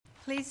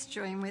Please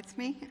join with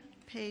me,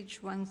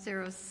 page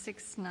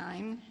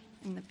 1069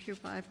 in the Pew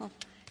Bible,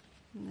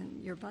 and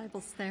then your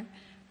Bible's there.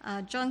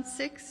 John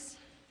 6,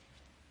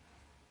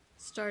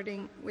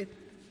 starting with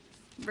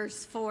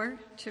verse 4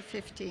 to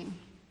 15.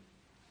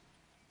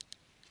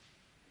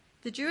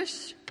 The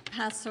Jewish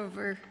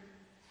Passover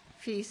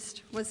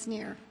feast was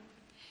near.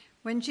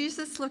 When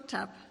Jesus looked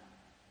up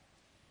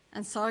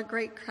and saw a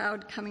great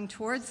crowd coming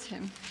towards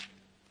him,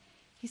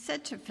 he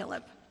said to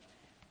Philip,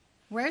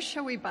 "Where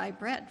shall we buy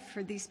bread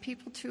for these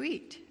people to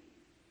eat?"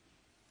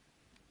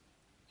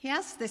 He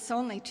asked this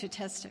only to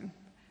test him,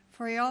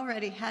 for he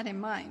already had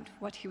in mind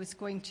what he was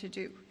going to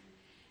do.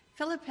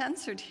 Philip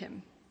answered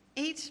him,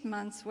 8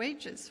 months'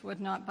 wages would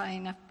not buy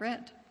enough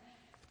bread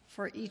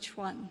for each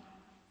one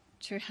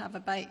to have a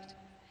bite.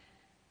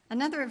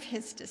 Another of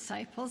his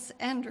disciples,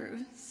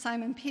 Andrew,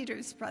 Simon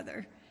Peter's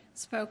brother,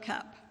 spoke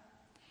up.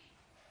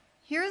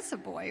 "Here is a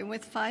boy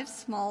with 5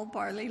 small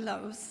barley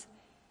loaves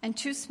and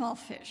 2 small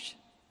fish.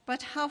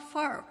 But how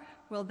far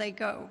will they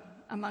go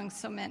among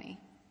so many?"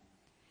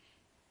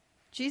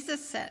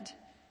 Jesus said,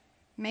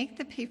 "Make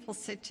the people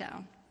sit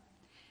down."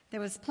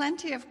 There was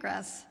plenty of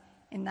grass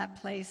in that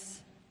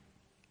place,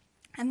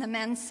 and the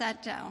men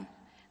sat down,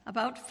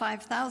 about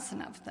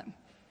 5,000 of them.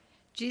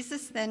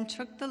 Jesus then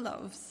took the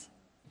loaves,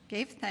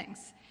 gave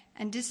thanks,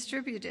 and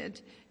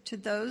distributed to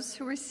those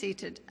who were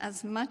seated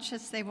as much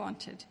as they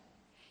wanted.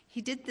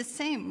 He did the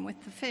same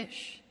with the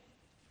fish.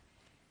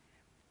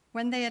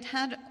 When they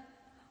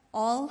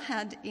all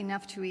had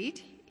enough to eat,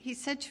 he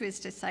said to his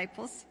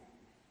disciples,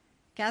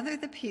 "Gather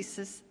the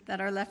pieces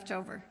that are left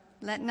over.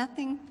 Let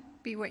nothing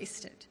be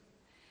wasted."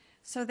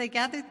 So they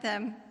gathered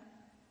them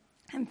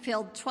and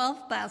filled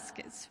 12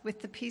 baskets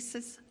with the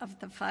pieces of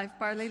the 5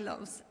 barley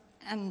loaves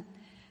and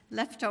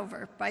left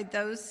over by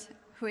those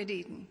who had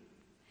eaten.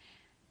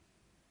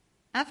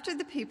 After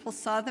the people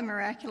saw the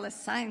miraculous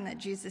sign that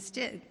Jesus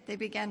did, they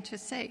began to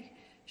say,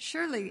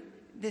 "Surely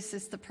this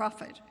is the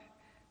prophet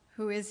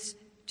who is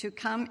to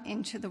come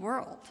into the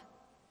world."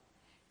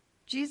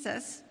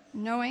 Jesus,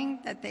 knowing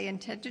that they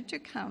intended to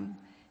come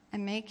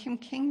and make him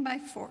king by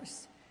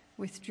force,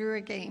 withdrew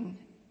again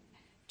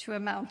to a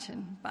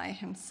mountain by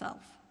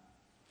himself.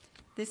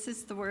 This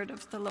is the word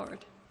of the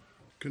Lord.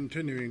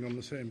 Continuing on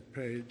the same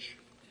page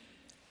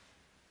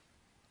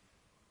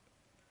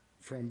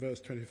from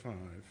verse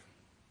 25.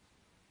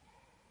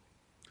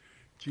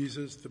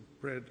 Jesus, the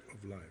bread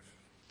of life.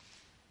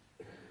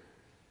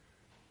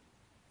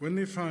 When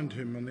they found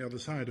him on the other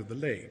side of the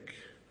lake,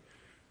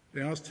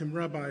 they asked him,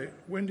 "Rabbi,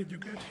 when did you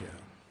get here?"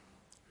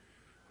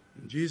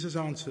 And Jesus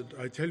answered,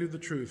 "I tell you the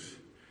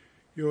truth,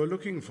 you are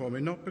looking for me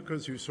not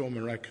because you saw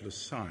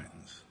miraculous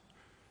signs,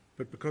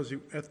 but because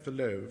you ate the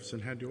loaves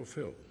and had your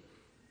fill.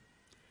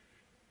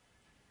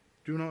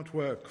 Do not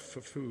work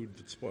for food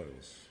that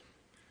spoils,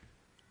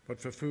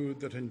 but for food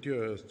that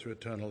endures to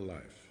eternal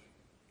life,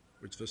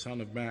 which the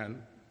Son of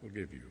Man will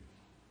give you.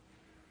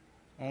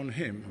 On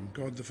him,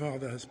 God the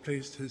Father has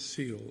placed his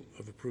seal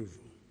of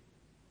approval."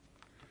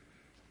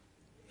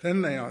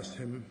 Then they asked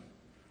him,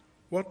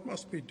 "What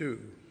must we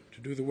do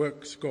to do the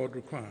works God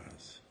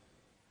requires?"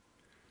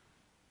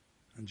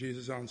 And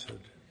Jesus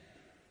answered,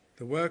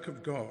 "The work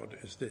of God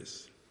is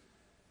this,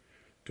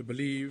 to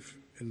believe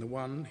in the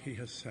one he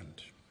has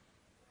sent."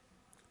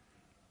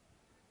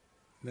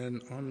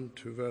 Then on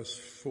to verse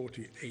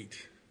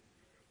 48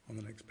 on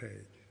the next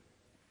page.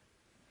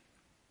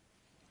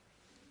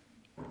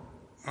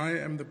 "I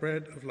am the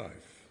bread of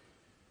life.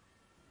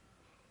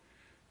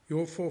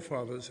 Your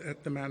forefathers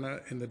ate the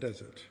manna in the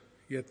desert,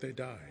 yet they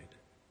died.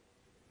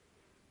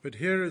 But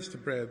here is the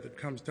bread that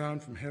comes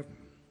down from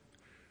heaven,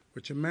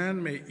 which a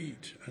man may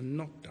eat and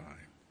not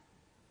die.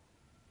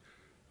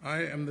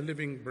 I am the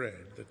living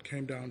bread that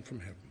came down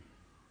from heaven.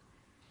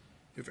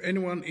 If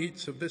anyone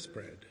eats of this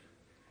bread,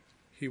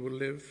 he will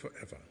live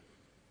forever.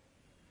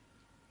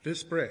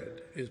 This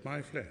bread is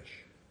my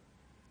flesh,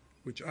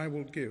 which I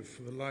will give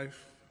for the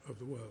life of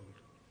the world."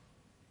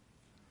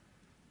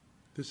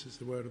 This is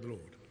the word of the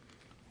Lord.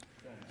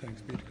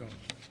 Thanks be to God.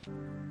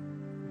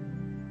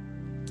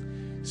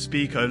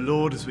 Speak, O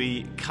Lord, as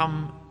we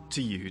come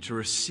to you to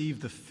receive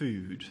the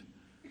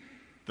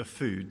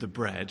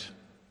bread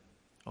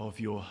of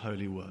your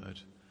holy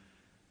word.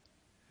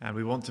 And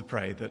we want to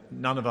pray that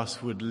none of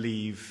us would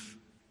leave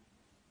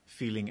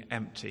feeling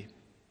empty.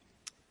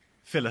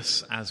 Fill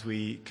us as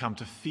we come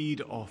to feed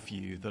off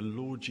you, the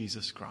Lord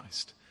Jesus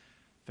Christ.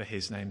 For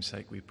his name's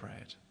sake we pray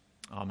it.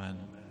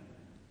 Amen.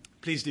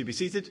 Please do be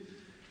seated.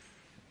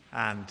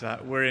 And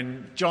we're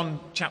in John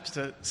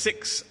chapter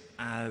 6,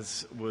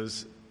 as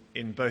was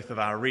in both of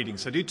our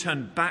readings. So do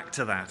turn back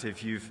to that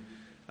if you've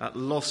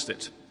lost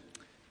it.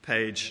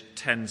 Page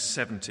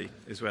 1070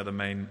 is where the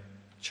main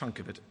chunk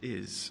of it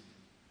is.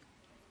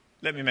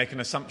 Let me make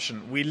an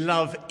assumption. We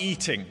love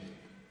eating,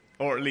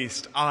 or at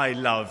least I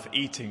love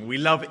eating. We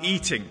love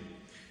eating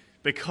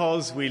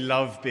because we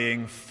love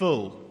being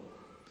full.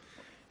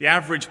 The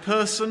average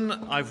person,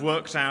 I've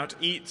worked out,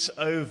 eats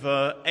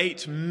over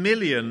 8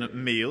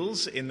 million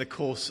meals in the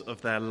course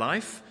of their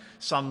life.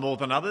 Some more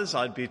than others,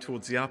 I'd be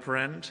towards the upper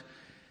end.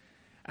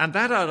 And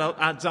that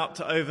adds up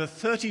to over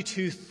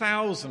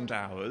 32,000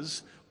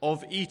 hours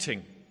of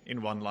eating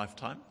in one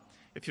lifetime.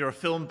 If you're a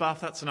film buff,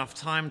 that's enough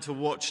time to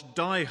watch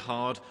Die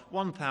Hard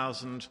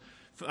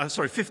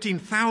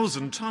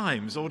 15,000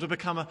 times, or to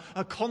become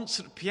a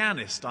concert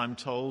pianist, I'm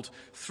told,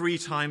 3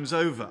 times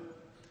over.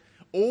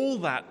 All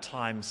that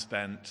time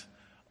spent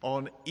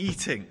on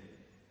eating.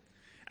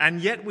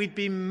 And yet we'd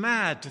be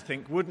mad to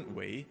think, wouldn't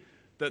we,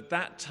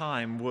 that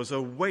time was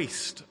a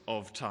waste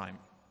of time.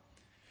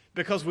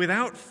 Because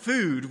without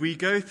food, we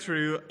go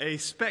through a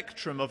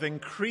spectrum of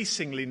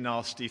increasingly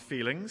nasty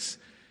feelings.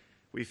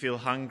 We feel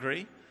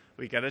hungry,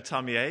 we get a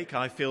tummy ache,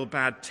 I feel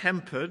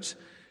bad-tempered,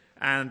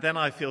 and then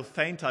I feel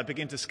faint. I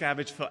begin to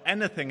scavenge for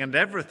anything and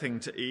everything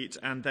to eat,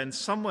 and then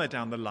somewhere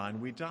down the line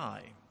we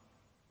die.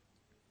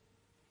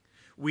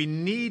 We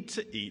need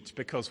to eat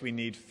because we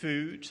need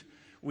food.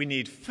 We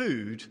need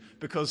food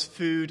because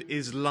food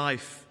is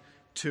life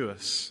to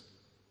us.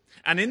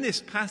 And in this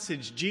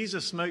passage,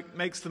 Jesus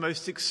makes the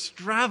most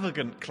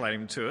extravagant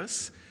claim to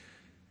us.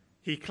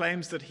 He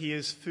claims that he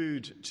is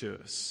food to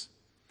us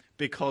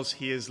because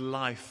he is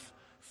life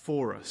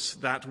for us,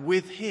 that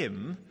with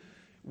him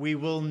we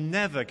will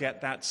never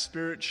get that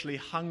spiritually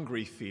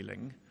hungry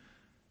feeling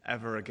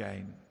ever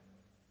again.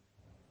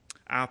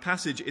 Our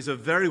passage is a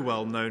very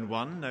well-known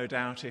one, no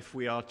doubt, if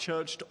we are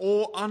churched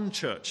or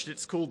unchurched.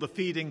 It's called the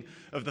feeding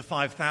of the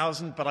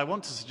 5,000, but I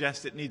want to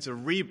suggest it needs a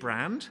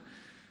rebrand.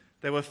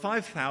 There were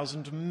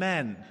 5,000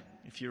 men,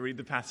 if you read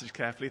the passage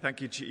carefully.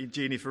 Thank you,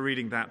 Jeannie, for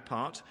reading that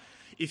part.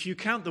 If you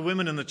count the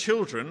women and the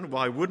children,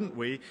 why wouldn't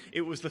we?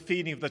 It was the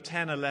feeding of the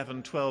 10,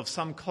 11, 12,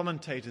 some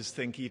commentators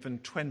think even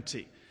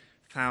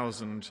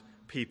 20,000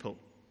 people.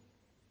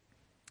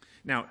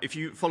 Now, if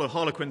you follow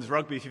Harlequins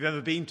rugby, if you've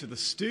ever been to the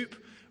Stoop,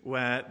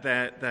 where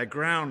their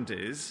ground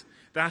is,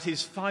 that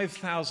is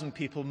 5,000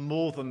 people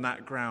more than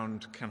that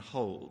ground can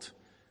hold.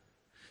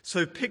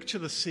 So picture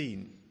the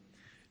scene.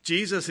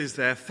 Jesus is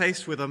there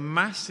faced with a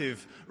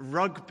massive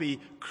rugby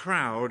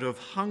crowd of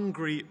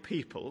hungry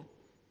people,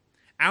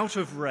 out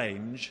of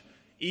range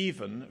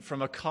even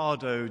from a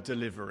cardo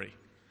delivery.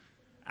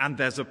 And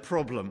there's a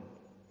problem.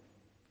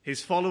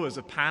 His followers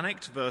are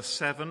panicked, verse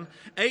 7.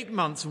 8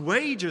 months'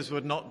 wages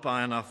would not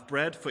buy enough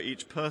bread for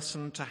each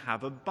person to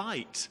have a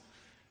bite.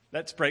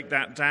 Let's break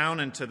that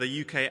down into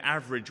the UK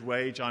average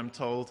wage, I'm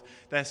told.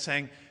 They're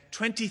saying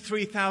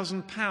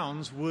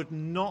 £23,000 would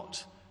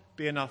not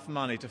be enough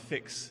money to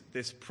fix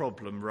this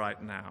problem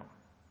right now.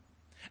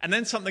 And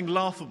then something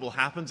laughable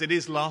happens. It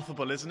is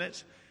laughable, isn't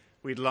it?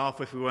 We'd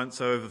laugh if we weren't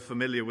so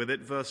over-familiar with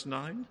it. Verse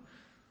 9.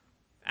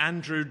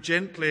 Andrew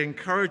gently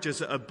encourages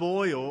a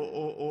boy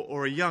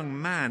or a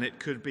young man, it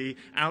could be,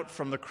 out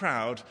from the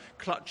crowd,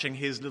 clutching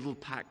his little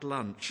packed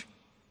lunch.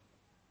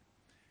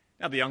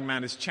 Now, the young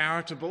man is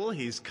charitable,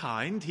 he's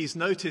kind, he's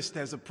noticed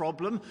there's a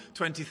problem,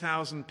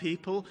 20,000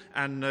 people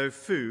and no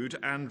food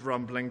and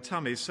rumbling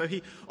tummies. So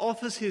he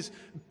offers his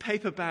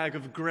paper bag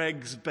of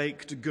Greg's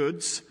baked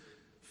goods,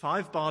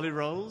 5 barley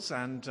rolls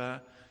and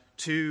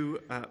 2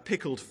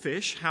 pickled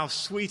fish. How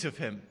sweet of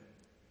him.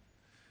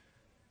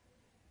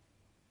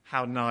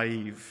 How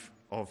naive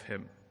of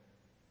him.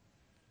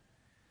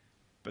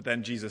 But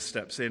then Jesus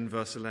steps in,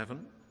 verse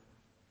 11.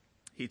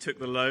 He took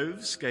the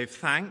loaves, gave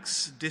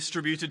thanks,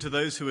 distributed to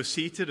those who were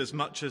seated as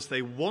much as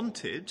they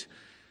wanted.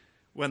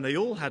 When they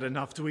all had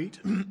enough to eat,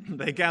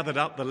 they gathered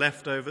up the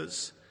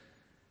leftovers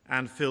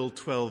and filled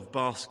 12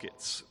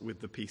 baskets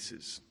with the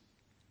pieces.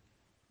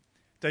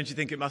 Don't you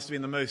think it must have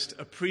been the most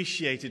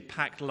appreciated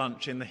packed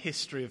lunch in the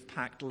history of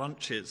packed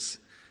lunches?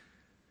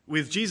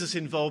 With Jesus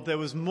involved, there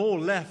was more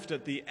left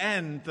at the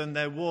end than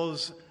there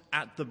was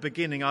at the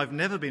beginning. I've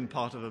never been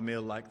part of a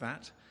meal like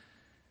that.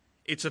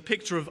 It's a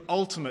picture of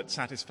ultimate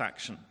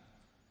satisfaction,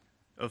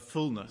 of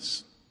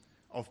fullness,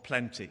 of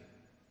plenty,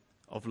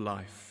 of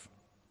life.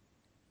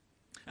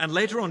 And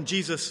later on,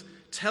 Jesus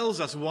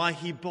tells us why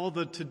he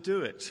bothered to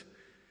do it.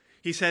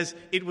 He says,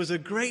 it was a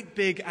great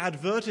big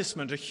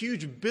advertisement, a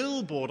huge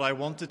billboard I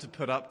wanted to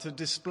put up to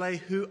display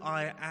who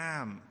I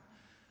am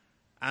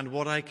and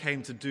what I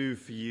came to do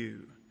for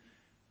you.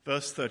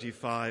 Verse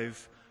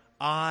 35,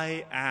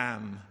 I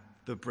am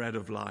the bread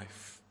of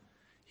life.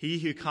 He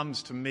who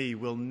comes to me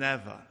will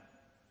never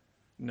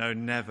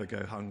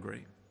go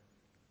hungry.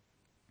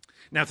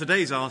 Now,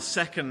 today's our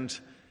second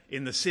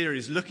in the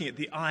series looking at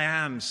the I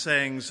am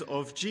sayings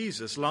of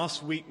Jesus.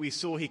 Last week we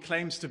saw he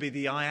claims to be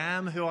the I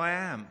am who I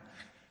am,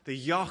 the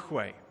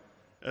Yahweh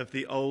of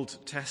the Old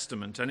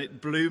Testament, and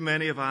it blew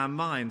many of our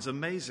minds.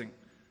 Amazing.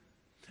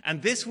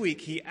 And this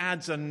week he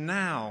adds a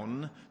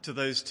noun to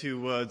those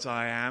 2 words,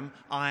 I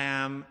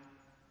am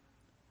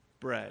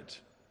bread.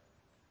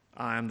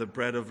 I am the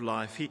bread of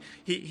life.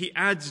 He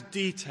adds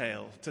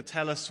detail to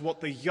tell us what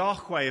the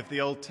Yahweh of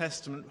the Old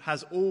Testament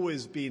has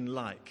always been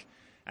like.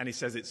 And he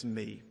says it's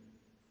me.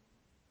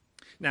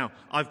 Now,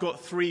 I've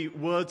got 3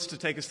 words to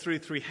take us through,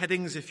 3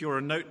 headings. If you're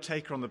a note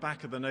taker on the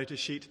back of the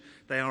notice sheet,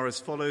 they are as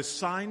follows: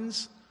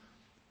 signs,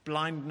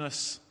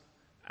 blindness,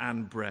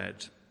 and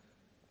bread.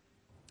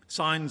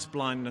 Signs,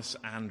 blindness,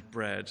 and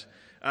bread.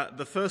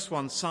 The first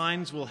one,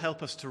 signs, will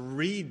help us to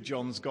read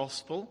John's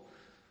Gospel.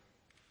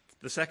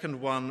 The second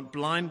one,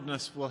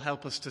 blindness, will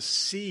help us to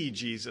see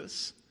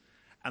Jesus.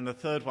 And the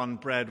third one,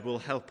 bread, will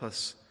help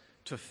us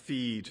to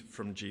feed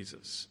from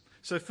Jesus.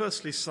 So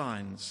firstly,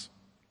 signs.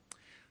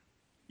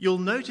 You'll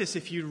notice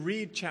if you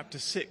read chapter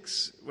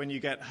 6 when you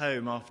get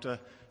home after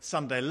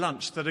Sunday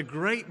lunch that a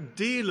great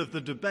deal of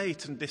the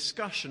debate and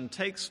discussion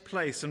takes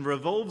place and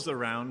revolves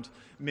around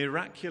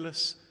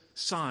miraculous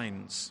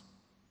signs.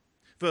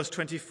 Verse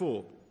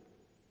 24.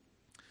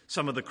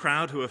 Some of the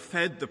crowd who were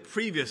fed the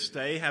previous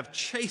day have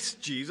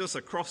chased Jesus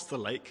across the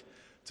lake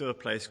to a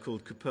place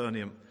called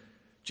Capernaum.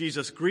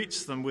 Jesus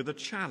greets them with a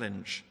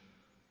challenge.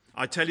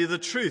 I tell you the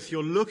truth,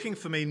 you're looking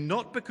for me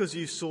not because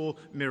you saw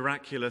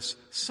miraculous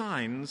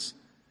signs,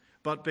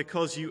 but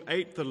because you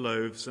ate the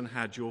loaves and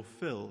had your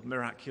fill.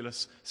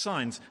 Miraculous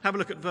signs. Have a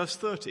look at verse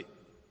 30.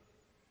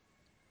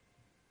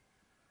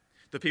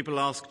 The people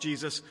ask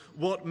Jesus,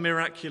 what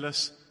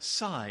miraculous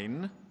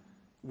sign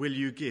will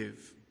you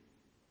give?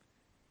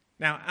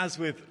 Now, as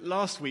with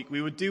last week,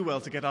 we would do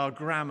well to get our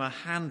grammar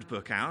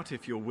handbook out,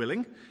 if you're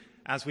willing,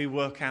 as we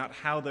work out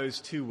how those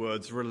two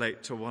words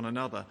relate to one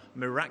another.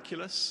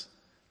 Miraculous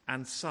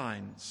and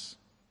signs.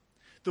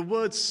 The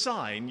word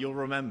sign, you'll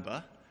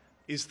remember,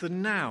 is the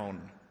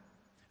noun.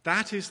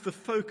 That is the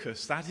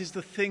focus. That is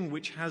the thing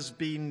which has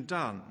been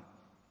done.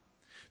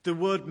 The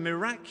word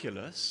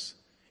miraculous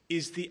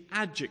is the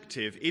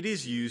adjective. It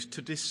is used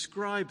to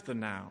describe the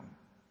noun.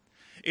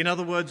 In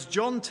other words,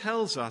 John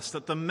tells us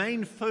that the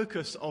main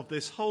focus of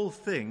this whole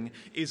thing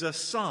is a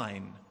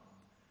sign,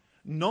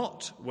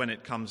 not, when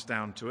it comes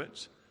down to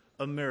it,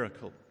 a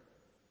miracle.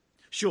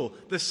 Sure,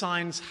 the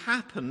signs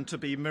happen to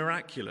be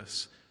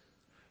miraculous,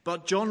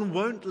 but John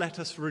won't let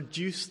us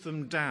reduce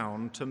them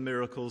down to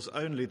miracles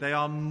only. They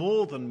are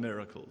more than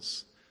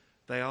miracles.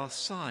 They are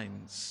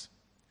signs.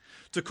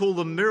 To call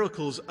them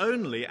miracles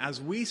only,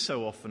 as we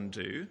so often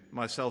do,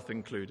 myself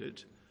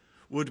included,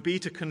 would be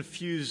to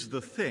confuse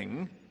the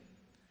thing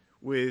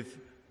with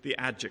the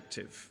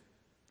adjective.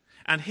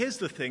 And here's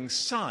the thing,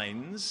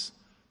 signs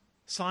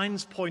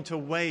point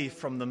away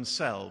from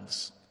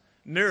themselves.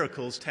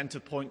 Miracles tend to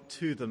point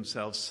to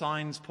themselves.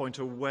 Signs point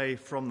away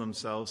from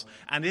themselves.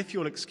 And if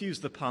you'll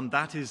excuse the pun,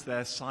 that is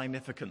their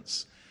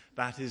significance.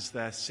 That is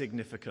their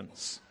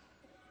significance.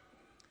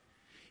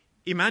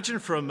 Imagine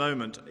for a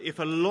moment if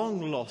a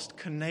long-lost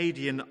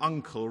Canadian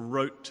uncle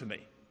wrote to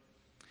me.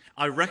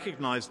 I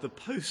recognized the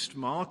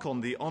postmark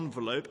on the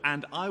envelope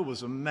and I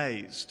was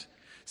amazed.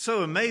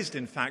 So amazed,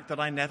 in fact, that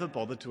I never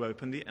bothered to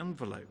open the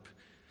envelope.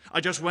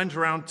 I just went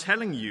around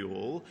telling you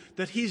all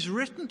that he's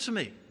written to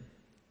me.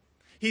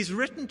 He's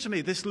written to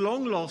me. This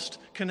long-lost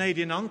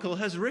Canadian uncle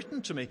has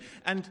written to me.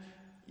 And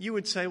you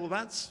would say, well,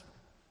 that's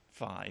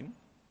fine.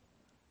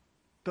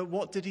 But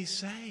what did he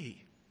say?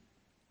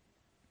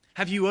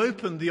 Have you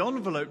opened the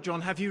envelope,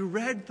 John? Have you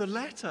read the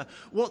letter?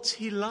 What's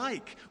he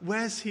like?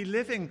 Where's he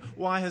living?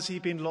 Why has he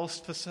been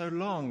lost for so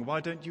long?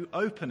 Why don't you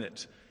open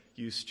it,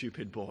 you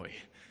stupid boy?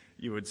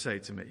 You would say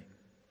to me.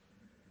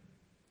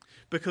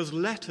 Because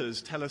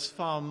letters tell us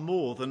far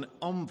more than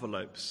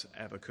envelopes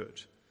ever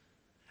could.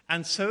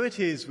 And so it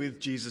is with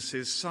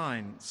Jesus'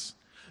 signs.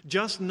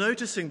 Just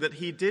noticing that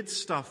he did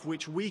stuff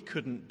which we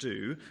couldn't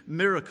do,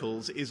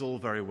 miracles, is all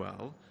very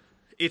well.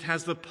 It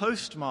has the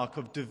postmark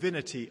of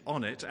divinity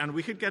on it, and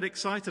we could get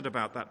excited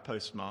about that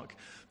postmark.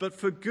 But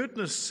for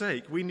goodness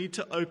sake, we need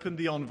to open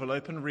the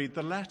envelope and read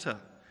the letter.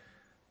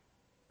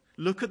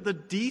 Look at the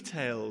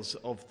details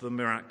of the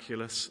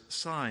miraculous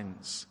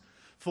signs,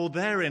 for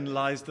therein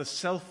lies the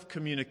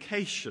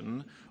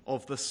self-communication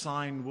of the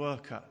sign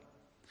worker.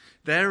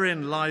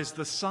 Therein lies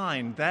the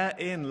sign,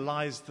 therein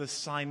lies the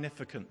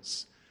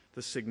significance,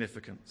 the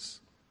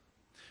significance.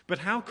 But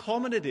how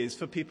common it is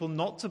for people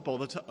not to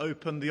bother to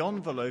open the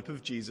envelope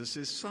of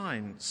Jesus'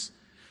 signs,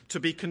 to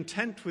be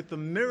content with the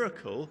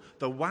miracle,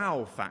 the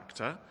wow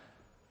factor,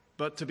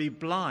 but to be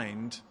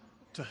blind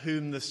to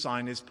whom the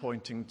sign is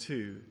pointing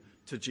to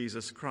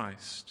Jesus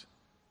Christ.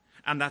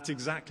 And that's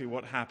exactly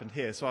what happened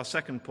here. So our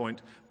second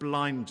point,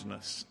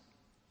 blindness.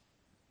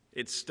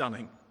 It's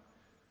stunning.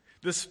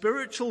 The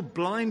spiritual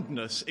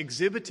blindness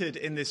exhibited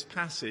in this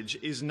passage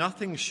is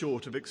nothing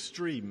short of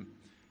extreme.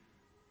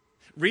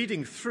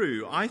 Reading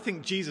through, I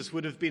think Jesus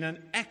would have been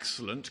an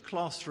excellent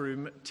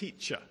classroom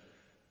teacher.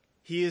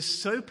 He is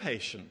so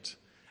patient,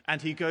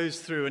 and he goes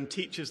through and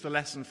teaches the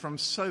lesson from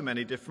so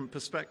many different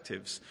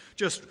perspectives.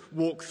 Just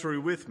walk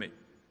through with me.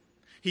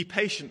 He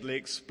patiently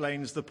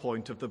explains the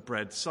point of the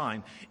bread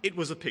sign. It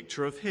was a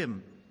picture of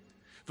him.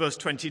 Verse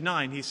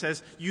 29, he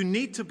says, you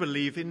need to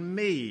believe in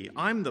me.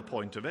 I'm the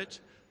point of it.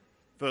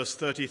 Verse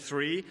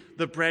 33,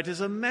 the bread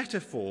is a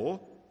metaphor,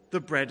 the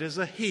bread is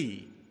a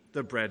he,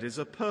 the bread is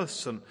a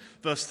person.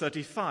 Verse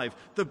 35,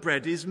 the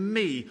bread is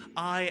me,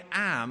 I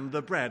am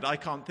the bread. I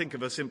can't think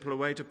of a simpler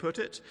way to put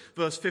it.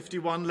 Verse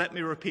 51, let me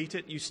repeat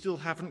it, you still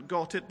haven't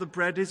got it, the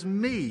bread is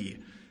me.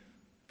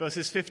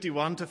 Verses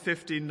 51 to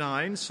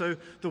 59, so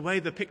the way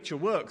the picture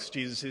works,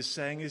 Jesus is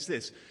saying, is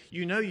this.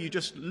 You know,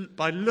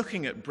 by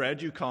looking at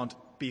bread, you can't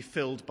be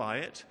filled by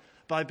it.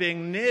 By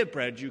being near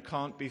bread, you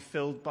can't be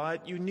filled by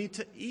it. You need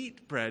to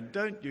eat bread,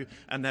 don't you?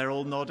 And they're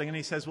all nodding, and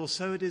he says, well,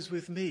 so it is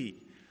with me.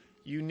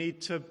 You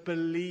need to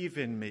believe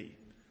in me.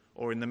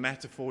 Or in the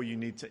metaphor, you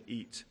need to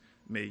eat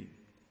me.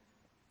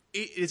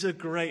 It is a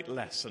great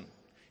lesson.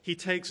 He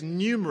takes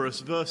numerous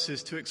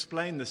verses to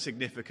explain the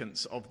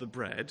significance of the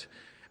bread,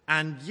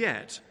 and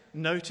yet,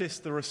 notice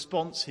the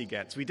response he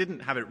gets. We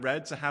didn't have it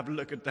read, so have a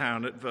look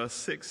down at verse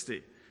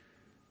 60.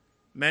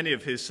 Many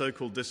of his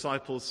so-called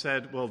disciples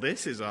said, well,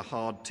 this is a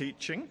hard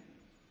teaching.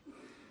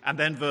 And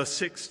then verse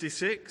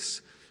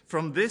 66,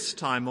 from this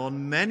time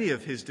on, many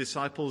of his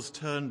disciples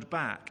turned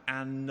back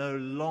and no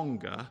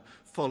longer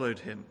followed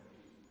him.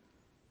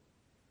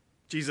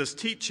 Jesus'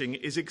 teaching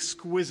is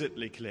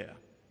exquisitely clear.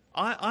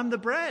 I'm the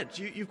bread.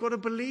 You've got to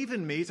believe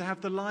in me to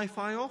have the life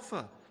I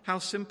offer. How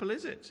simple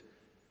is it?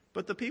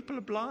 But the people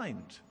are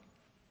blind.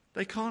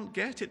 They can't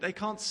get it. They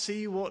can't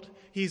see what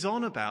he's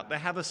on about. They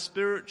have a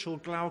spiritual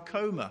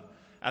glaucoma,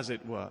 as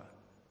it were.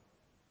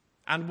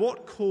 And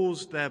what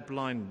caused their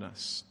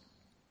blindness?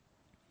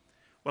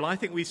 Well, I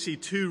think we see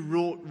two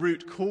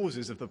root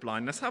causes of the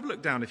blindness. Have a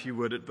look down, if you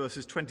would, at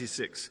verses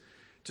 26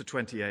 to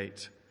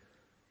 28.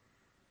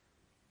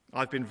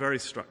 I've been very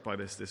struck by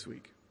this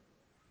week.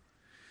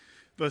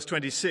 Verse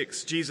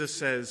 26, Jesus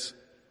says,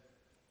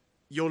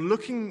 "You're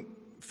looking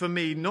for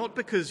me not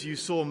because you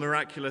saw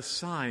miraculous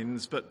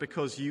signs, but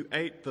because you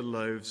ate the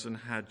loaves and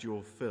had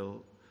your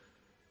fill."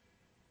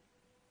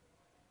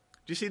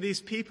 Do you see,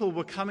 these people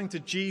were coming to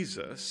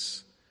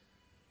Jesus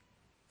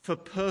for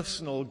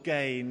personal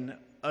gain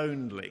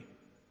only.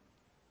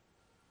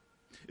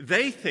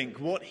 They think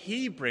what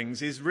he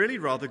brings is really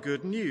rather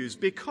good news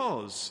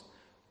because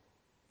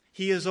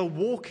he is a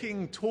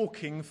walking,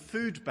 talking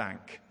food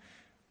bank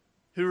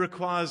who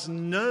requires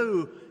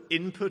no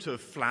input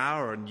of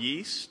flour and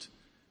yeast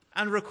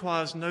and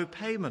requires no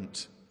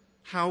payment.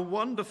 How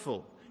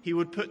wonderful. He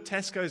would put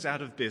Tesco's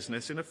out of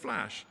business in a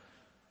flash.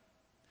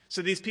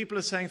 So these people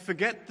are saying,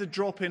 forget the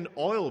drop in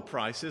oil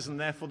prices and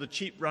therefore the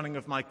cheap running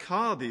of my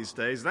car these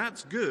days,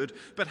 that's good,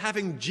 but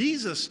having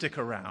Jesus stick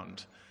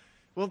around,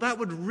 well, that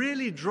would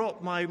really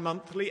drop my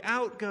monthly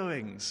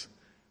outgoings.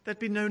 There'd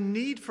be no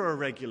need for a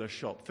regular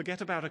shop. Forget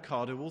about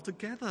Ocado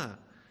altogether.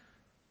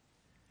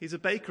 He's a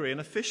bakery and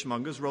a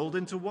fishmonger's rolled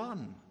into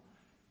one.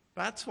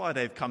 That's why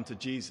they've come to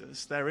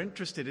Jesus. They're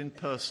interested in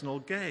personal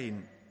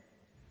gain.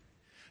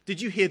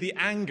 Did you hear the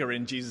anger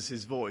in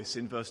Jesus' voice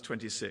in verse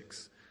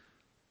 26?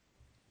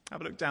 Have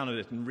a look down at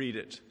it and read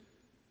it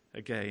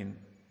again.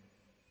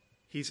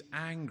 He's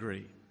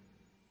angry.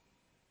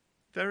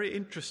 Very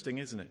interesting,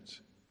 isn't it?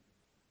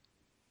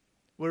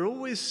 We're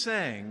always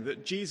saying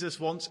that Jesus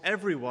wants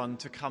everyone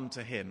to come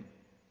to him.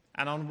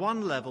 And on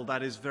one level,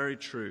 that is very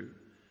true.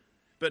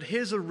 But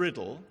here's a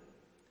riddle.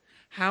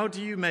 How do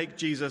you make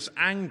Jesus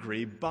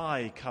angry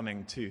by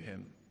coming to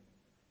him?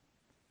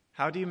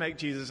 How do you make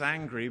Jesus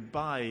angry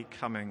by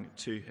coming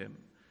to him?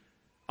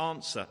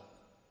 Answer: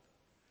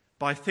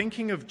 by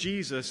thinking of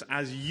Jesus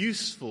as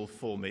useful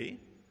for me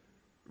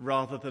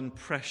rather than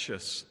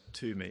precious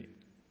to me.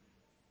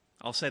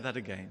 I'll say that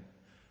again.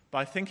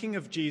 By thinking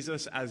of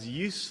Jesus as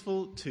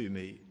useful to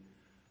me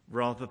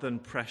rather than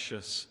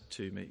precious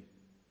to me.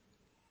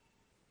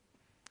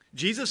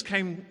 Jesus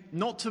came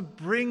not to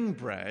bring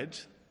bread,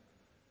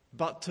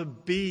 but to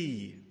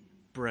be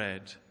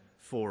bread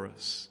for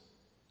us.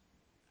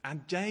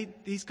 And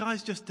these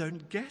guys just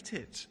don't get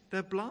it.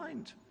 They're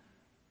blind.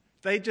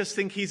 They just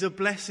think he's a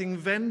blessing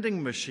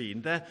vending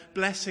machine. They're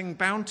blessing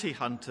bounty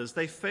hunters.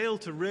 They fail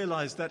to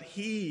realize that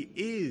he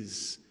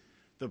is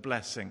the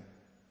blessing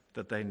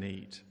that they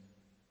need.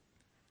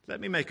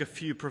 Let me make a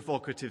few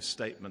provocative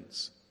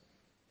statements.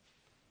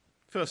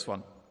 First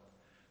one,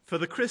 for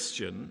the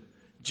Christian,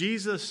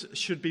 Jesus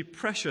should be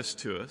precious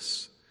to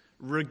us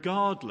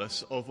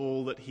regardless of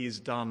all that he's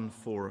done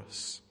for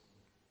us.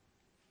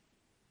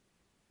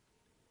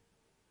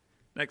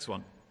 Next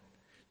one.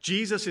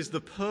 Jesus is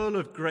the pearl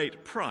of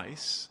great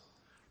price,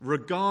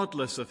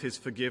 regardless of his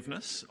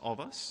forgiveness of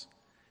us,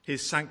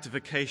 his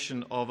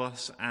sanctification of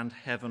us, and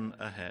heaven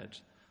ahead.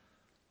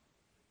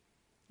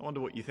 I wonder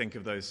what you think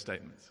of those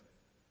statements.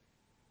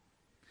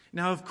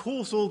 Now, of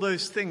course, all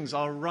those things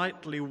are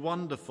rightly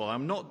wonderful.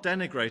 I'm not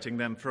denigrating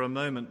them for a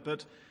moment,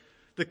 but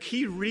the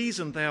key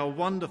reason they are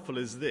wonderful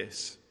is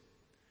this: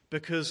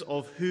 because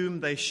of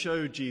whom they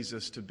show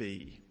Jesus to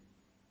be.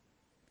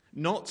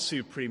 Not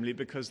supremely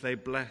because they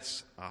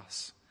bless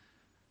us.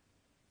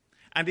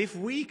 And if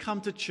we come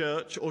to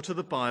church or to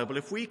the Bible,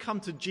 if we come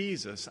to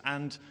Jesus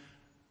and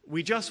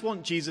we just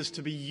want Jesus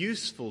to be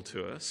useful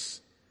to us,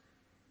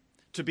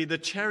 to be the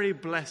cherry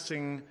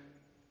blessing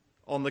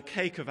on the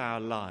cake of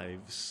our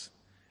lives,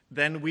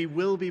 then we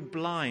will be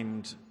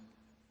blind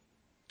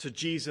to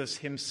Jesus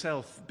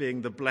himself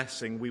being the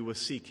blessing we were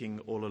seeking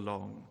all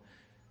along.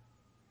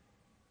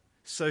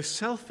 So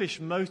selfish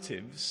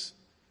motives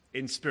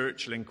in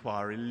spiritual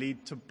inquiry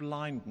lead to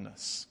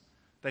blindness.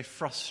 They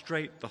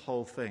frustrate the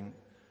whole thing.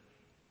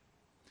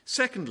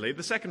 Secondly,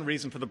 the second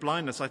reason for the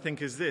blindness, I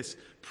think, is this: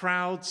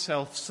 proud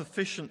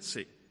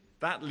self-sufficiency.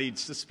 That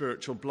leads to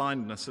spiritual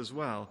blindness as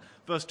well.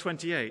 Verse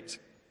 28,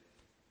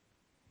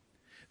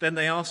 Then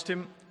they asked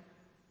him,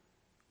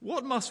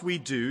 "What must we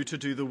do to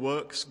do the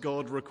works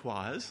God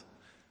requires?"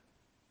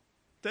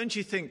 Don't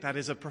you think that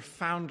is a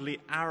profoundly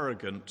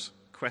arrogant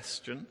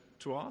question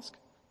to ask?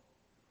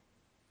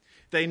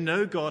 They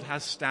know God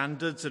has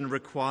standards and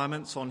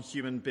requirements on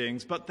human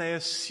beings, but they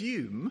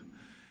assume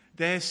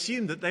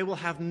that they will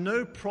have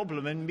no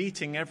problem in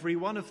meeting every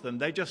one of them.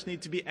 They just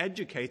need to be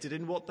educated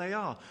in what they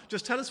are.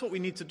 Just tell us what we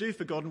need to do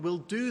for God and we'll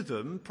do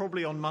them,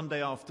 probably on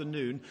Monday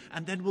afternoon,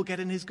 and then we'll get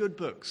in his good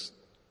books.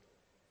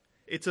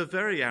 It's a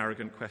very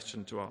arrogant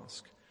question to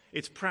ask.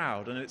 It's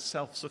proud and it's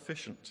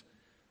self-sufficient.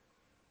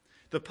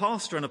 The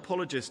pastor and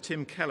apologist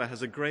Tim Keller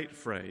has a great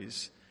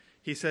phrase.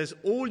 He says,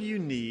 "All you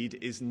need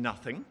is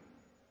nothing,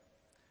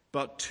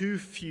 but too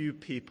few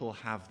people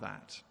have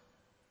that."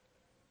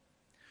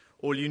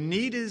 All you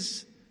need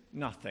is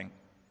nothing,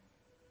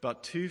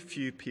 but too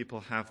few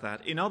people have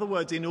that. In other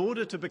words, in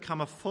order to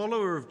become a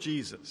follower of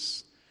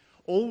Jesus,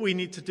 all we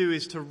need to do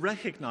is to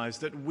recognize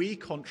that we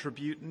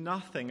contribute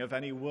nothing of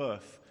any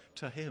worth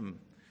to him.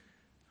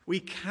 We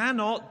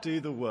cannot do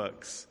the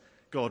works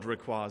God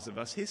requires of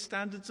us. His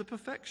standards are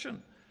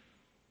perfection.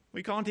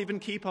 We can't even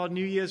keep our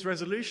New Year's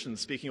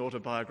resolutions, speaking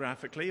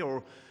autobiographically,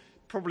 or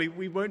probably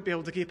we won't be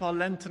able to keep our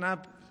Lenten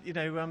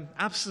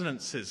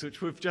abstinences,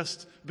 which we've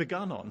just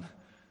begun on.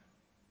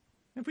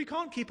 If we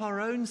can't keep our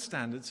own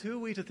standards, who are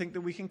we to think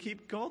that we can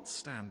keep God's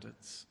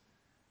standards?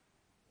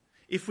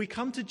 If we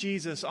come to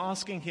Jesus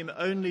asking him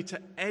only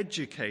to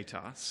educate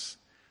us,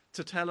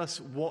 to tell us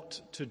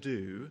what to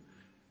do,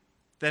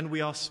 then we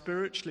are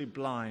spiritually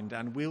blind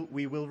and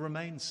we will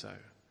remain so.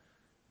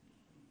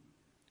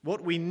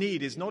 What we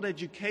need is not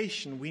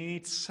education, we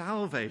need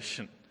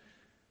salvation.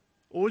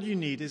 All you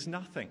need is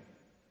nothing,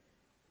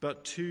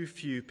 but too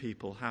few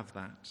people have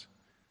that.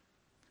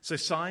 So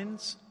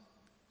signs,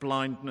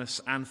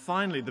 blindness, and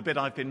finally, the bit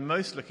I've been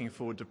most looking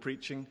forward to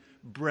preaching,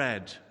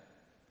 bread.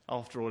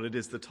 After all, it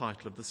is the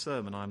title of the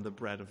sermon, I'm the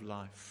bread of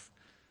life.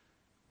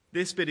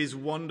 This bit is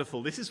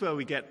wonderful. This is where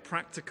we get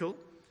practical.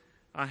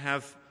 I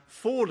have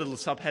 4 little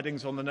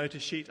subheadings on the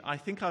notice sheet. I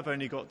think I've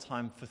only got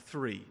time for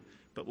 3,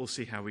 but we'll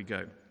see how we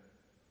go.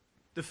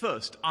 The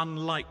first,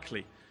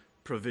 unlikely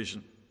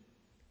provision.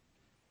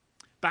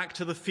 Back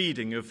to the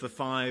feeding of the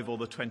 5 or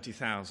the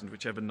 20,000,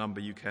 whichever number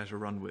you care to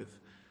run with.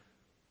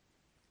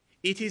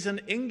 It is an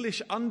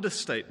English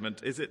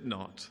understatement, is it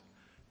not,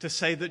 to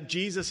say that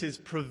Jesus'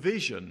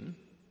 provision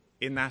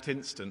in that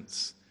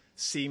instance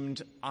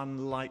seemed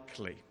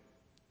unlikely.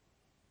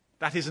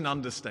 That is an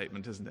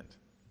understatement, isn't it?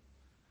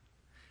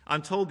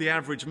 I'm told the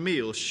average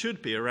meal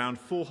should be around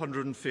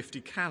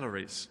 450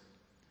 calories.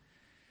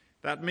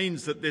 That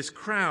means that this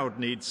crowd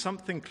needs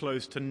something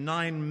close to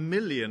 9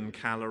 million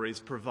calories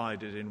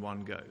provided in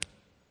one go.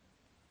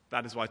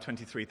 That is why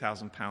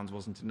 £23,000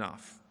 wasn't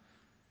enough.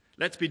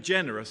 Let's be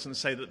generous and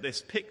say that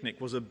this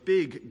picnic was a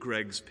big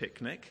Greg's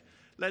picnic.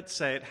 Let's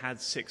say it had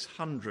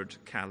 600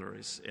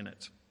 calories in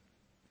it.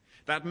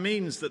 That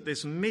means that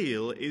this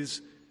meal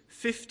is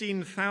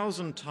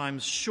 15,000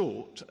 times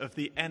short of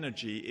the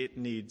energy it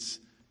needs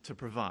to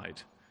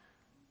provide.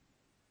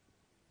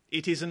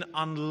 It is an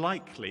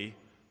unlikely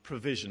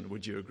provision,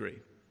 would you agree?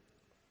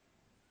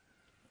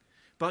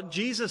 But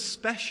Jesus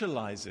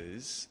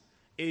specializes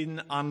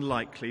in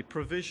unlikely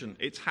provision.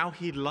 It's how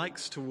he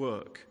likes to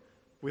work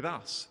with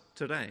us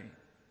today.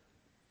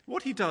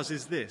 What he does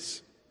is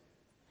this.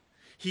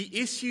 He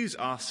issues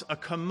us a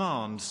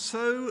command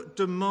so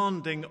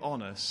demanding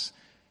on us,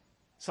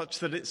 such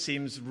that it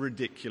seems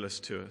ridiculous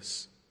to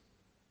us.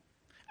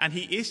 And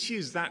he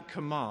issues that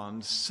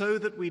command so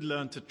that we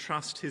learn to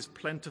trust his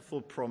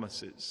plentiful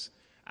promises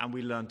and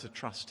we learn to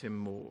trust him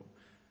more.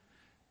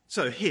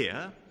 So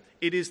here,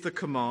 it is the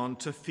command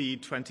to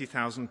feed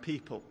 20,000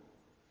 people.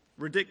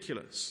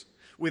 Ridiculous.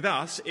 With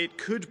us, it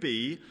could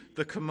be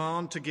the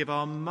command to give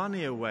our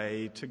money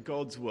away to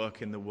God's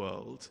work in the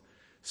world,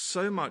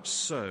 so much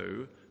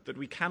so that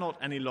we cannot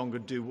any longer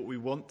do what we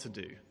want to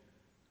do.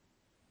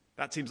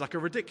 That seems like a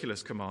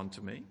ridiculous command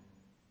to me.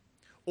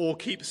 Or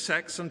keep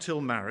sex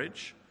until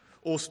marriage,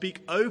 or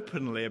speak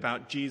openly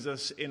about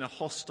Jesus in a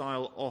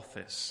hostile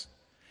office.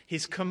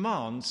 His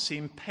commands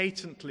seem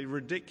patently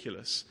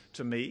ridiculous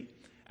to me,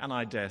 and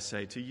I dare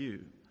say to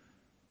you.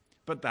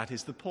 But that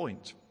is the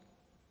point.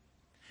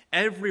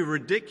 Every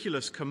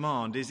ridiculous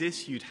command is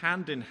issued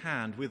hand in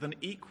hand with an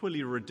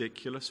equally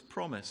ridiculous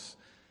promise.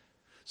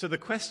 So the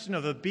question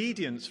of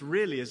obedience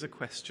really is a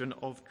question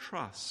of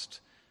trust.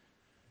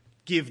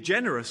 Give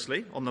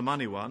generously on the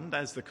money one,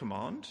 there's the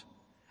command,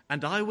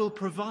 and I will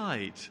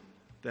provide,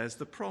 there's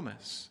the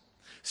promise.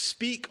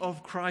 Speak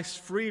of Christ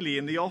freely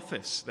in the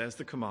office, there's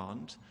the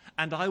command,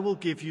 and I will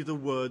give you the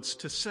words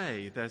to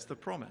say, there's the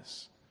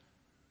promise.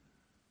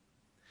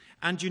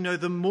 And you know,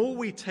 the more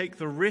we take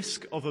the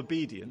risk of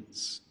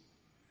obedience,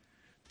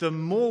 the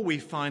more we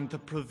find the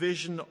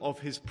provision of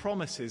his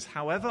promises,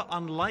 however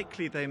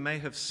unlikely they may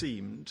have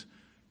seemed,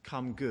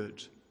 come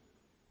good.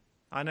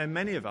 I know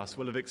many of us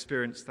will have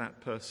experienced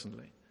that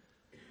personally.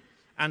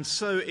 And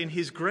so in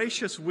his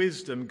gracious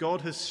wisdom,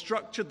 God has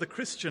structured the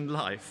Christian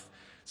life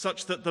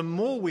such that the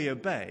more we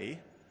obey,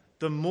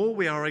 the more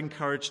we are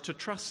encouraged to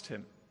trust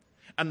him.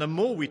 And the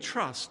more we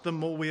trust, the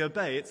more we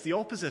obey. It's the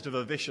opposite of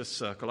a vicious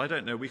circle. I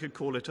don't know, we could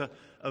call it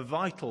a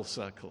vital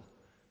circle.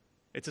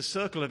 It's a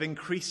circle of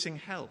increasing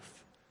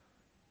health.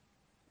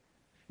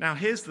 Now,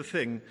 here's the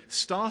thing.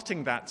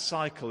 Starting that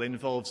cycle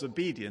involves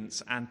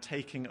obedience and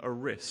taking a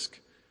risk.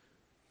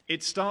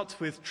 It starts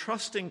with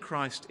trusting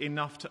Christ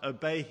enough to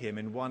obey him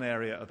in one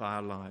area of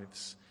our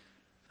lives,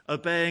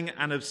 obeying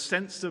an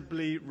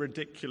ostensibly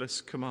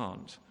ridiculous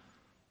command.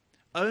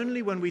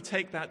 Only when we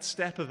take that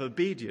step of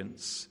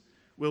obedience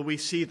will we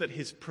see that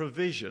his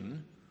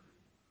provision,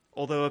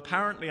 although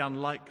apparently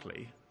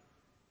unlikely,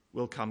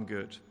 will come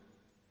good.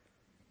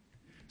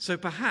 So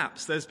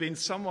perhaps there's been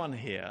someone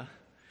here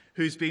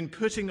who's been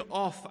putting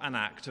off an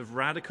act of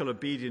radical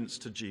obedience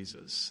to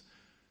Jesus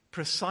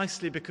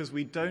precisely because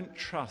we don't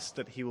trust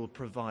that he will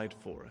provide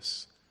for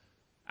us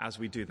as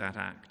we do that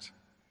act.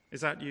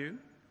 Is that you?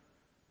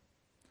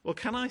 Well,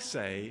 can I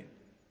say,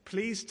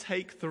 please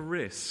take the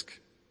risk.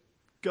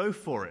 Go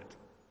for it.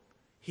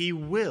 He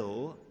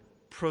will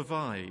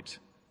provide.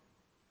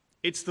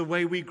 It's the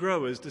way we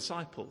grow as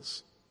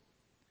disciples.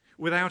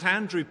 Without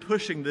Andrew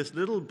pushing this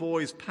little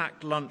boy's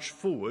packed lunch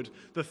forward,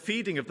 the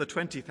feeding of the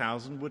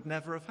 20,000 would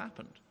never have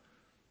happened.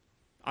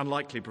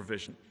 Unlikely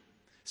provision.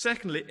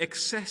 Secondly,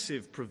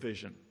 excessive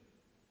provision.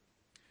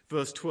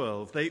 Verse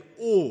 12, they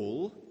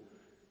all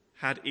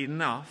had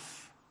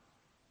enough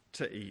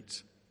to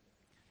eat.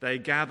 They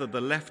gathered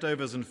the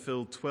leftovers and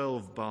filled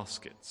 12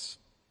 baskets.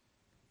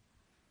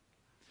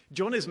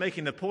 John is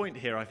making the point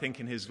here, I think,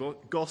 in his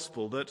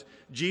gospel, that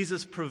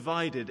Jesus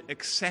provided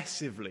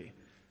excessively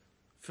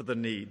for the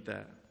need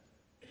there.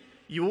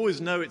 You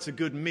always know it's a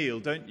good meal,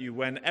 don't you,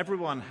 when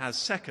everyone has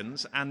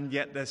seconds and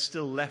yet there's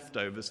still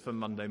leftovers for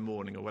Monday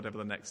morning or whatever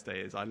the next day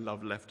is. I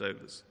love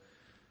leftovers.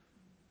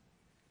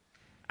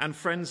 And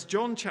friends,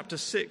 John chapter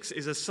 6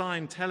 is a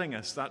sign telling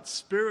us that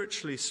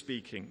spiritually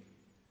speaking,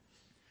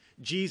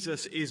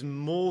 Jesus is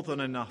more than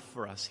enough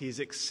for us. He is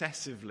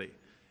excessively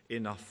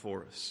enough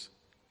for us.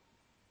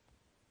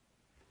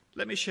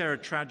 Let me share a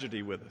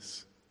tragedy with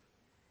us.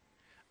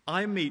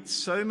 I meet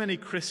so many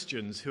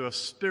Christians who are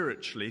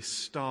spiritually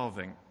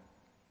starving.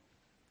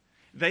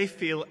 They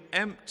feel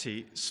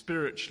empty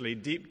spiritually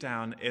deep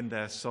down in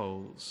their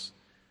souls,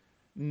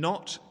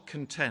 not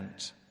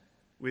content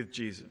with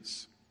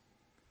Jesus.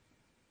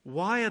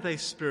 Why are they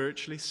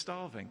spiritually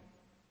starving?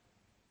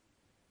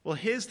 Well,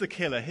 here's the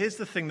killer. Here's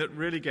the thing that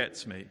really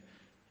gets me.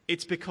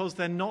 It's because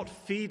they're not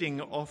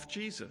feeding off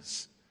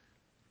Jesus.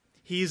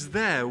 He's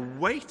there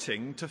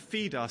waiting to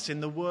feed us in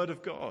the Word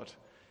of God,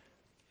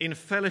 in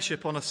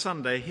fellowship on a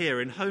Sunday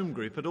here, in home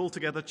group, at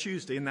Altogether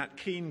Tuesday, in that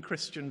keen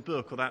Christian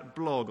book or that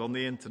blog on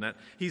the internet.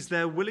 He's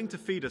there willing to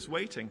feed us,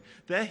 waiting.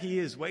 There he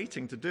is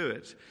waiting to do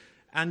it.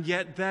 And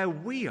yet there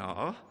we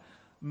are,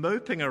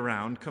 moping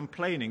around,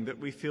 complaining that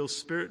we feel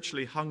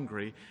spiritually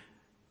hungry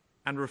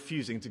and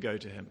refusing to go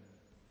to him.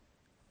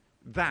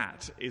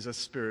 That is a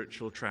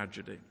spiritual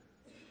tragedy.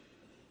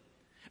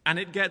 And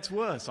it gets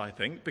worse, I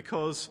think,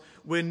 because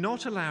we're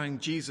not allowing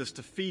Jesus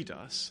to feed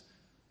us.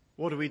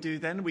 What do we do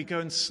then? We go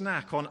and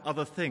snack on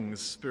other things,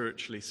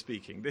 spiritually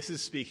speaking. This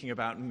is speaking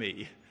about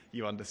me,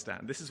 you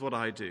understand. This is what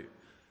I do.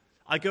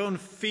 I go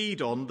and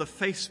feed on the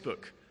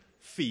Facebook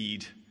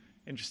feed.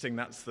 Interesting,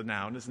 that's the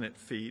noun, isn't it?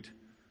 Feed.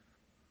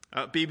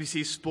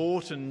 BBC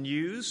Sport and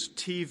News,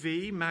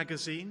 TV,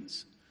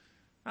 magazines.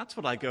 That's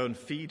what I go and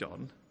feed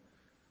on.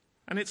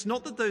 And it's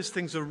not that those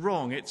things are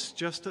wrong, it's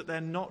just that they're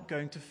not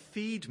going to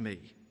feed me.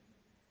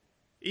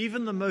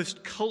 Even the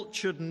most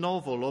cultured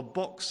novel or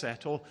box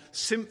set or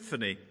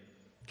symphony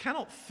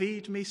cannot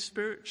feed me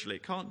spiritually,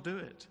 can't do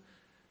it.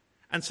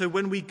 And so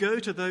when we go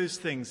to those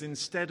things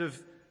instead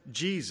of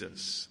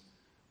Jesus,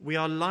 we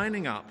are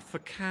lining up for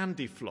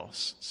candy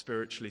floss,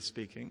 spiritually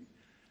speaking,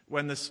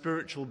 when the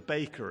spiritual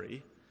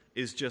bakery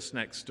is just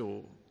next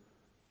door.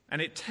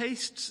 And it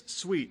tastes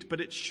sweet, but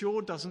it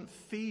sure doesn't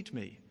feed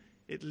me.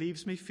 It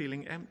leaves me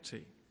feeling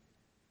empty.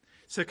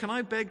 So can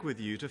I beg with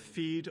you to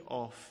feed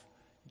off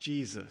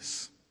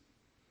Jesus?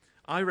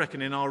 I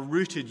reckon in our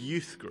rooted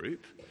youth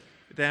group,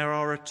 there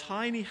are a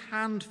tiny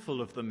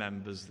handful of the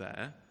members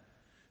there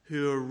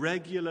who are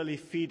regularly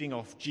feeding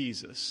off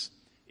Jesus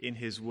in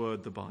his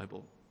word, the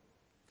Bible.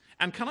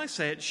 And can I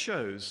say it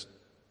shows?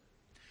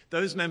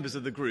 Those members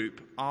of the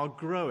group are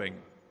growing.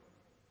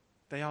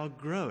 They are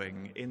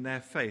growing in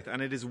their faith,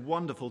 and it is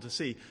wonderful to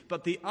see.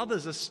 But the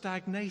others are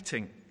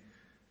stagnating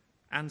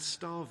and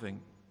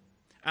starving.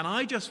 And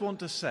I just want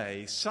to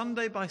say,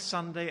 Sunday by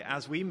Sunday,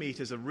 as we meet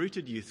as a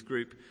rooted youth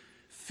group,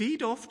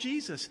 feed off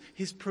Jesus.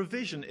 His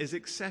provision is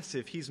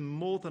excessive. He's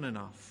more than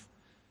enough.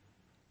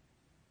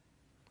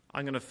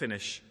 I'm going to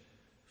finish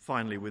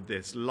finally with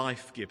this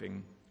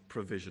life-giving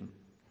provision.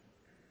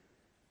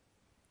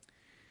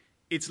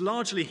 It's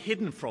largely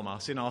hidden from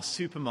us in our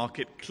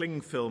supermarket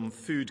cling film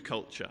food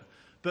culture.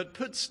 But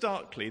put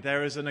starkly,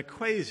 there is an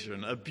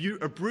equation, a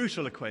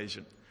brutal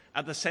equation,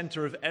 at the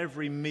center of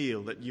every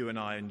meal that you and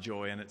I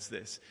enjoy, and it's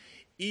this.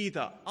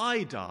 Either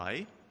I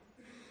die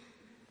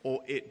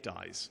or it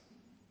dies.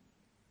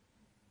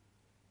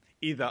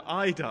 Either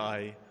I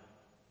die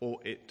or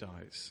it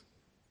dies.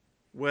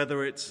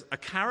 Whether it's a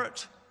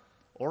carrot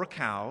or a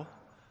cow,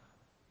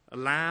 a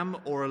lamb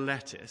or a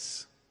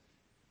lettuce,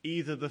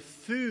 either the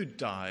food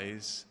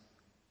dies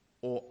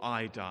or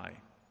I die.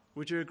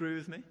 Would you agree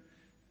with me?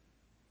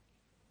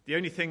 The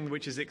only thing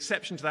which is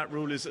exception to that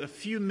rule is a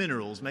few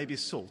minerals, maybe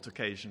salt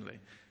occasionally.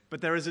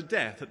 But there is a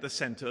death at the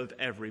centre of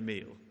every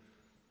meal,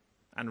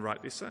 and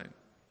rightly so.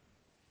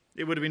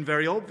 It would have been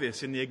very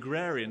obvious in the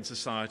agrarian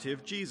society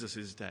of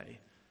Jesus' day.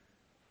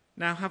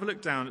 Now have a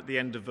look down at the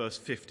end of verse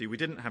 50. We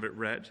didn't have it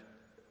read.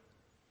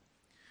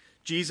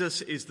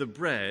 Jesus is the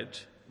bread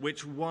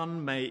which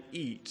one may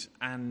eat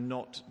and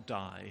not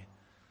die.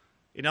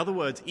 In other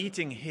words,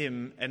 eating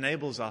him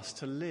enables us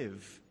to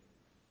live.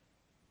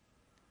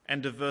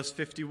 End of verse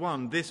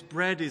 51. This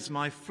bread is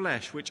my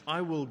flesh, which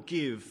I will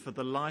give for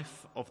the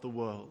life of the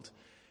world.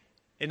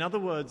 In other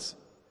words,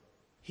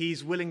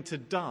 he's willing to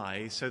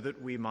die so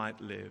that we might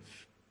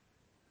live.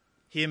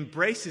 He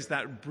embraces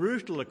that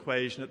brutal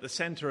equation at the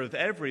center of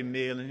every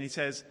meal, and he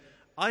says,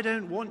 I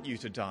don't want you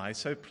to die,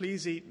 so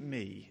please eat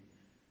me.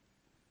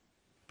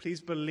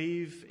 Please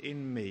believe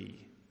in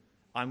me.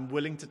 I'm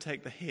willing to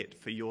take the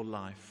hit for your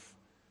life.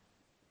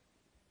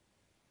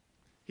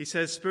 He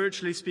says,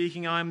 spiritually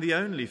speaking, I am the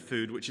only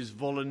food which is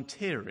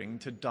volunteering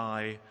to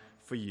die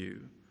for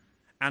you.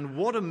 And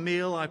what a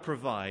meal I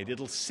provide.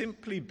 It'll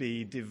simply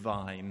be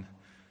divine,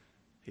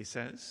 he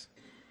says.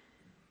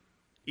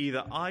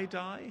 Either I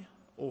die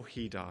or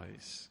he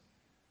dies.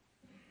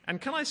 And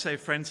can I say,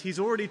 friends, he's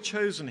already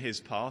chosen his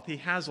path. He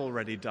has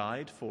already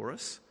died for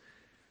us.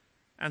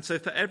 And so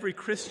for every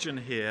Christian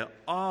here,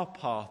 our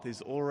path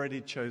is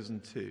already chosen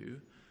too.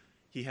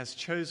 He has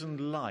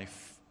chosen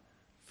life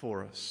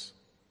for us.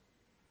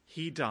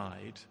 He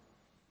died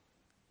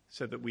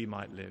so that we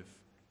might live.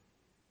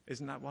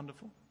 Isn't that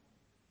wonderful?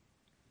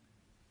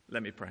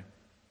 Let me pray.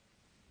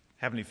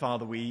 Heavenly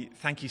Father, we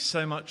thank you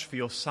so much for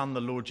your Son, the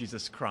Lord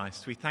Jesus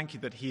Christ. We thank you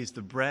that he is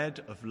the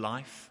bread of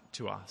life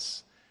to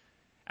us.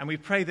 And we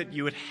pray that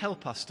you would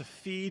help us to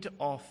feed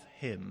off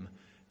him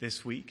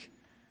this week,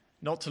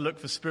 not to look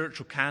for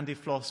spiritual candy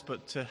floss,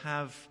 but to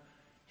have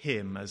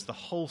him as the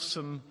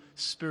wholesome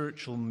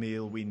spiritual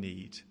meal we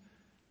need.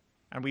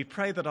 And we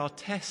pray that our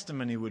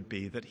testimony would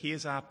be that he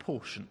is our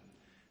portion,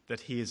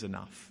 that he is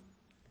enough.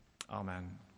 Amen.